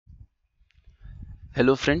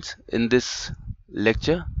Hello friends, in this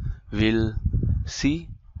lecture we'll see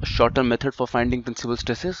a shorter method for finding principal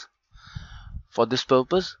stresses. For this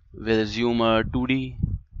purpose we'll assume a 2D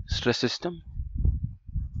stress system.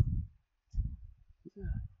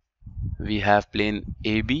 We have plane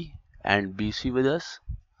AB and BC with us.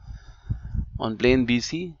 On plane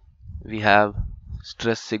BC we have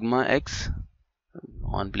stress sigma x.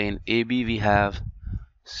 On plane AB we have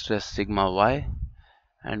stress sigma y,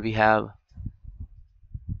 and we have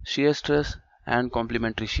shear stress and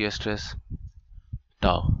complementary shear stress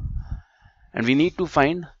tau, and we need to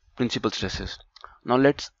find principal stresses. Now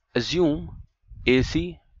let's assume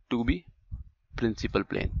AC to be principal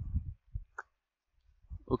plane.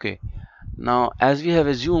 Okay, now as we have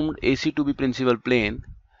assumed AC to be principal plane,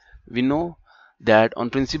 we know that on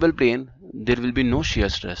principal plane there will be no shear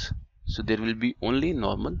stress, so there will be only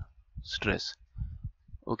normal stress.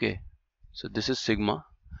 Okay, so this is sigma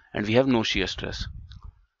and we have no shear stress.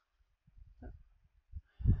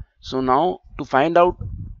 So now to find out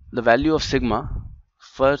the value of sigma,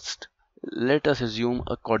 first let us assume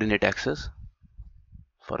a coordinate axis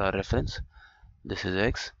for our reference. This is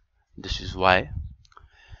x, this is y.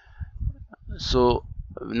 So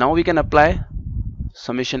now we can apply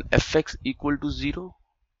summation fx equal to 0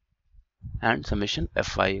 and summation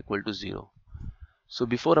fy equal to 0. So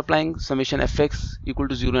before applying summation fx equal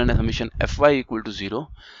to 0 and summation fy equal to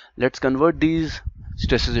 0, let's convert these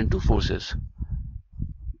stresses into forces.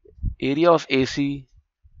 Area of AC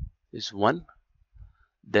is 1,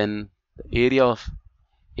 then the area of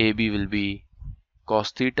AB will be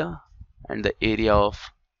cos theta and the area of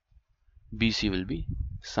BC will be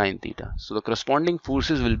sin theta. So the corresponding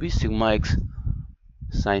forces will be sigma x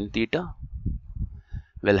sin theta,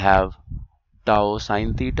 will have tau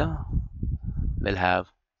sin theta, will have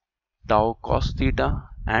tau cos theta,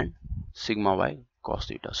 and sigma y cos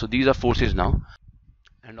theta. So these are forces now,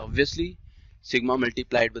 and obviously sigma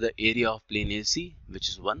multiplied by the area of plane AC, which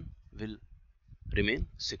is 1, will remain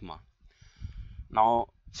sigma. Now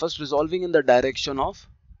first resolving in the direction of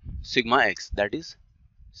sigma x, that is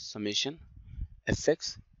summation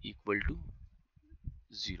fx equal to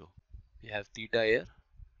 0. We have theta here,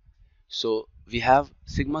 so we have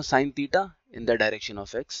sigma sin theta in the direction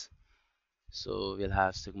of x, so we'll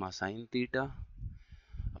have sigma sin theta.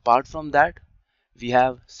 Apart from that, we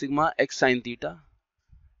have sigma x sin theta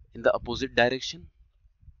in the opposite direction,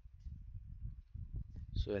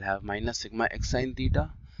 so we'll have minus sigma x sin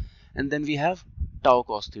theta, and then we have tau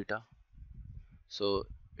cos theta, so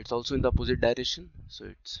it's also in the opposite direction, so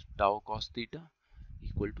it's tau cos theta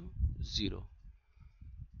equal to 0.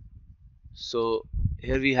 So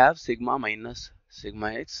here we have sigma minus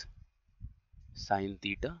sigma x sin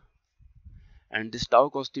theta, and this tau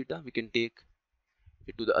cos theta we can take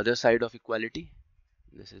it to the other side of equality.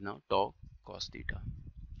 This is now tau cos theta.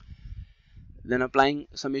 Then applying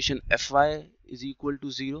summation fy is equal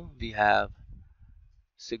to 0, we have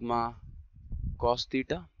sigma cos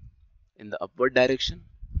theta in the upward direction,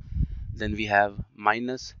 then we have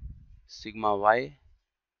minus sigma y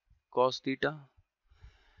cos theta,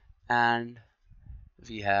 and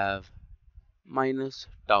we have minus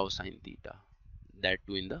tau sin theta, that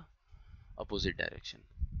too in the opposite direction.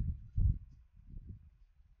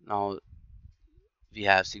 Now we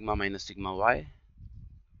have sigma minus sigma y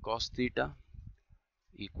cos theta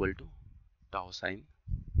equal to tau sin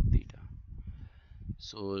theta.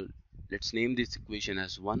 So let's name this equation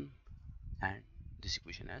as 1 and this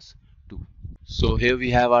equation as 2. So here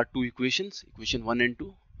we have our two equations, equation 1 and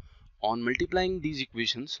 2. On multiplying these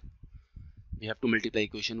equations, we have to multiply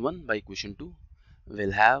equation 1 by equation 2.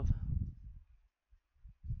 We'll have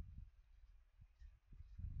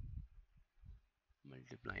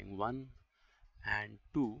multiplying 1 and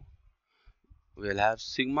 2, we'll have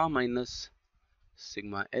sigma minus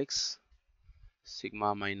sigma x,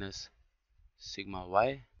 sigma minus sigma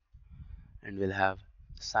y, and we'll have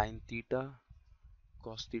sin theta,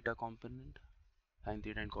 cos theta component, sin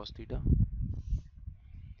theta and cos theta,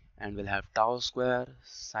 and we'll have tau square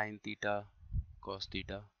sin theta cos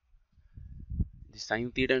theta. The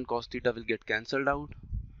sin theta and cos theta will get cancelled out,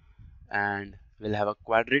 and we'll have a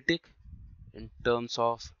quadratic in terms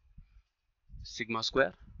of sigma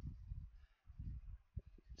square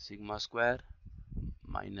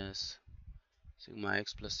minus sigma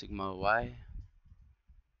x plus sigma y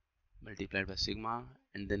multiplied by sigma,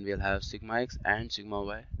 and then we'll have sigma x and sigma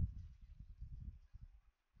y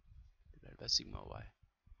multiplied by sigma y,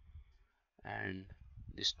 and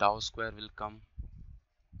this tau square will come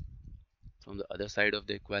from the other side of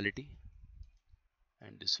the equality,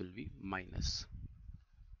 and this will be minus.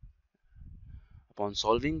 Upon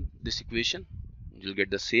solving this equation, you'll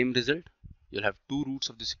get the same result, you'll have two roots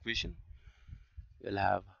of this equation. You'll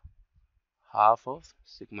have half of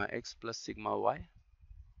sigma x plus sigma y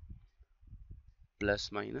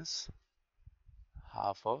plus minus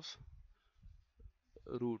half of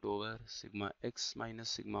root over sigma x minus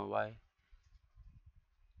sigma y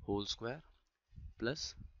whole square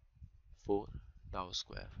plus 4 tau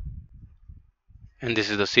square. And this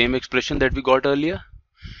is the same expression that we got earlier.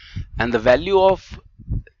 And the value of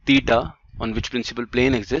theta on which principal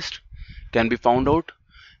plane exists can be found out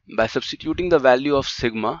by substituting the value of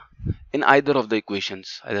sigma in either of the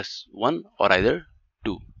equations, either 1 or either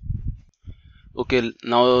 2. Okay,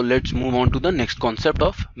 now let's move on to the next concept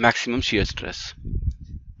of maximum shear stress.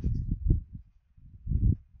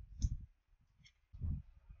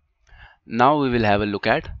 Now we will have a look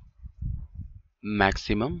at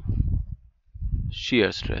maximum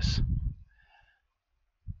shear stress.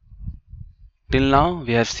 Till now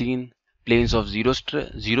we have seen planes of zero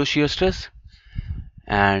shear stress,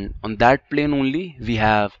 and on that plane only we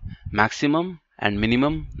have maximum and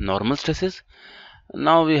minimum normal stresses.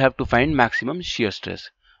 Now we have to find maximum shear stress.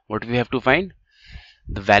 What we have to find?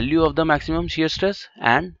 The value of the maximum shear stress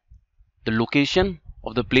and the location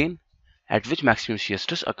of the plane at which maximum shear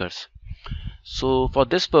stress occurs. So for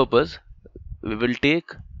this purpose we will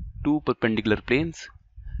take two perpendicular planes,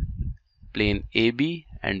 plane AB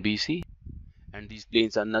and BC, and these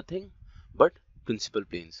planes are nothing but principal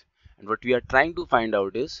planes. And what we are trying to find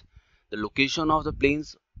out is the location of the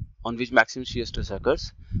planes on which maximum shear stress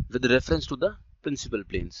occurs with reference to the principal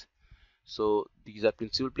planes. So these are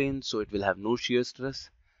principal planes, so it will have no shear stress,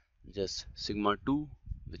 just sigma 2,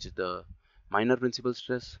 which is the minor principal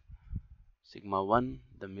stress, sigma 1,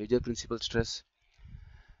 the major principal stress,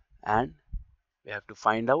 and we have to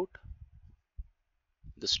find out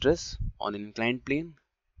the stress on an inclined plane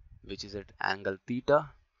which is at angle theta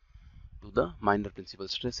to the minor principal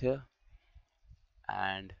stress here,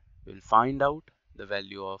 and we'll find out the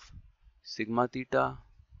value of sigma theta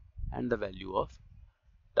and the value of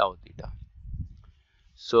tau theta.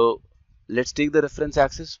 So let's take the reference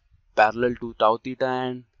axis parallel to tau theta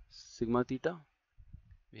and sigma theta.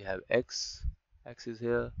 We have x axis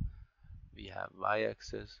here, we have y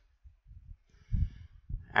axis,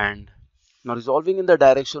 and now resolving in the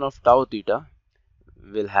direction of tau theta,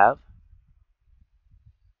 we'll have,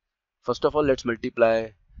 first of all, let's multiply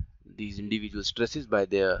these individual stresses by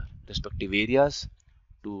their respective areas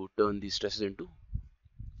to turn these stresses into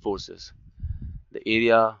forces. The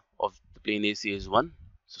area of the plane AC is 1,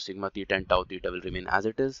 so sigma theta and tau theta will remain as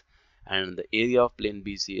it is, and the area of plane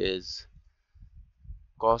BC is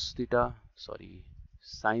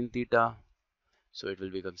sine theta, so it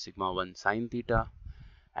will become sigma 1 sine theta,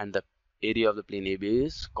 and the area of the plane AB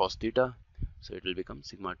is cos theta, so it will become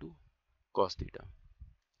sigma 2 cos theta.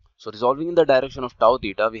 So resolving in the direction of tau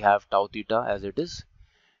theta, we have tau theta as it is,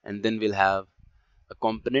 and then we'll have a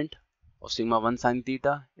component of sigma 1 sine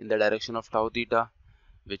theta in the direction of tau theta,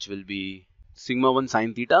 which will be sigma 1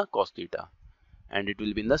 sine theta cos theta, and it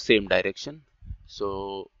will be in the same direction.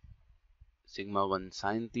 So sigma 1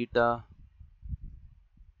 sine theta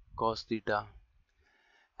cos theta,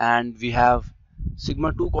 and we have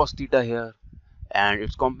sigma 2 cos theta here, and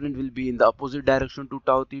its component will be in the opposite direction to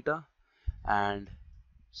tau theta, and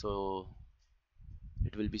so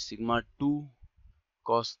it will be sigma 2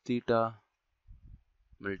 cos theta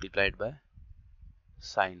multiplied by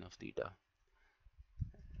sine of theta,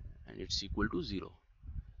 and it's equal to 0.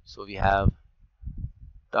 So we have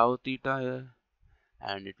tau theta here,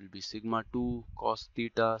 and it will be sigma 2 cos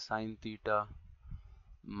theta sine theta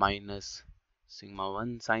minus sigma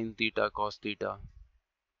 1 sine theta cos theta.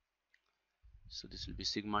 So this will be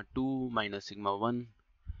sigma 2 minus sigma 1,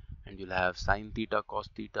 and you'll have sine theta cos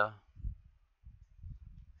theta,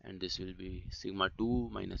 and this will be sigma 2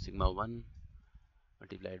 minus sigma 1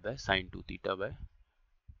 multiplied by sine 2 theta by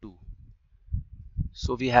 2.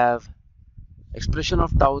 So we have expression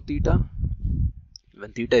of tau theta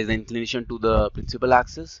when theta is the inclination to the principal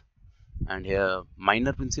axis, and here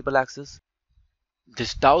minor principal axis.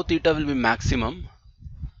 This tau theta will be maximum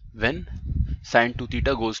when sine 2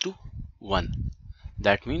 theta goes to 1.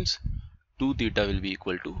 That means 2 theta will be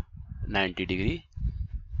equal to 90 degree,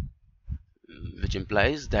 which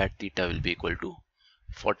implies that theta will be equal to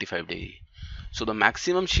 45 degree. So the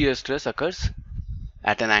maximum shear stress occurs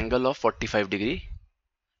at an angle of 45 degree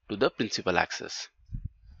to the principal axis,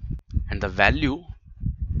 and the value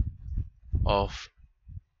of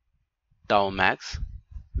tau max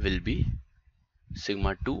will be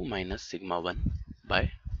sigma 2 minus sigma 1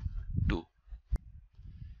 by 2.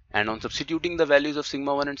 And on substituting the values of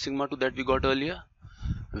sigma 1 and sigma 2 that we got earlier,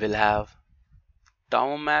 we'll have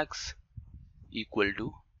tau max equal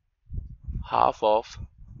to half of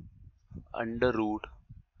under root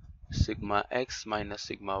sigma x minus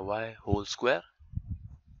sigma y whole square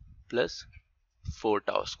plus 4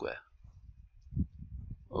 tau square.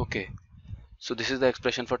 Okay, so this is the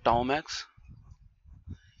expression for tau max,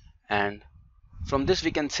 and from this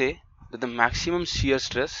we can say that the maximum shear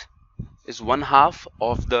stress is 1/2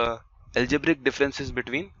 of the algebraic differences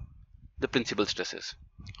between the principal stresses.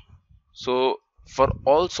 So for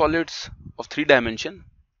all solids of 3 dimension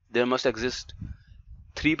there must exist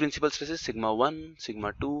 3 principal stresses: sigma 1,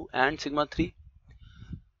 sigma 2 and sigma 3.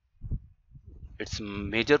 It's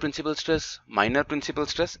major principal stress, minor principal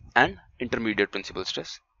stress and intermediate principal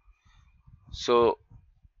stress. So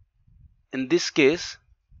in this case,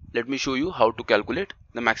 let me show you how to calculate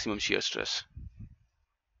the maximum shear stress.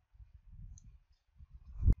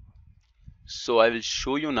 So I will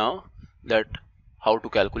show you now that how to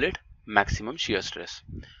calculate maximum shear stress.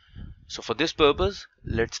 So for this purpose,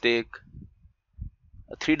 let's take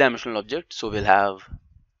a 3-dimensional object. So we'll have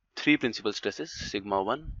 3 principal stresses: sigma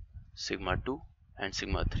 1, sigma 2 and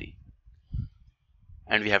sigma 3,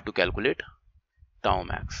 and we have to calculate tau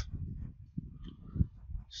max.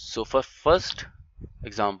 So for first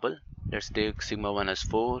example, let's take sigma 1 as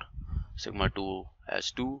 4, sigma 2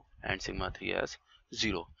 as 2 and sigma 3 as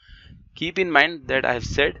 0. Keep in mind that I have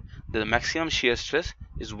said that the maximum shear stress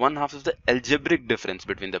is 1/2 of the algebraic difference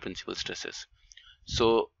between the principal stresses.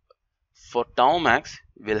 So for tau max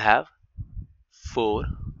we'll have 4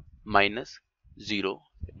 minus 0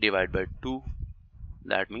 divided by 2,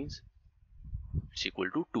 that means it's equal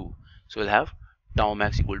to 2. So we'll have tau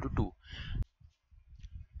max equal to 2.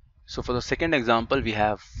 So for the second example, we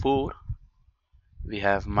have 4, we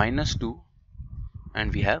have minus 2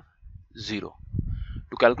 and we have 0.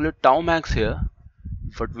 To calculate tau max here,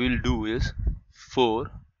 what we'll do is 4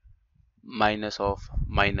 minus of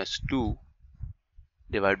minus 2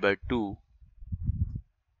 divided by 2,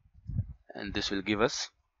 and this will give us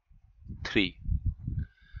 3.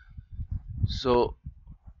 So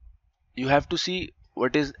you have to see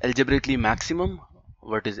what is algebraically maximum,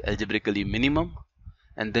 what is algebraically minimum,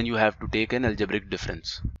 and then you have to take an algebraic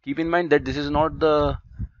difference. Keep in mind that this is not the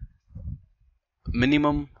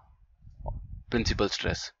minimum principal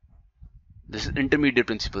stress. This is intermediate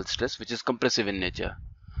principal stress, which is compressive in nature.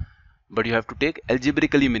 But you have to take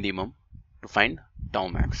algebraically minimum to find tau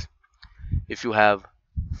max. If you have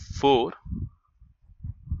 4,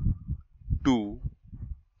 2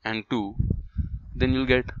 and 2, then you'll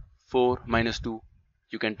get 4 minus 2.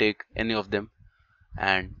 You can take any of them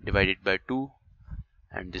and divide it by 2,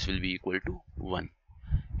 and this will be equal to 1.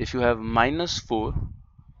 If you have minus 4,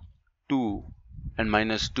 2 and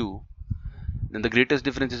minus 2, then the greatest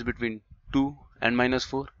difference is between 2 and minus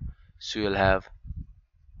 4. So you'll have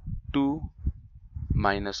 2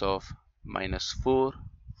 minus of minus 4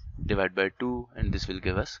 divided by 2, and this will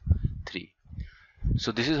give us 3.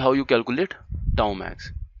 So this is how you calculate tau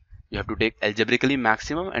max. You have to take algebraically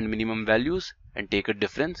maximum and minimum values and take a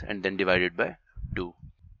difference and then divide it by 2.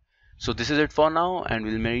 So this is it for now, and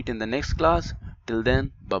we'll meet in the next class. Till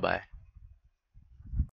then, bye bye.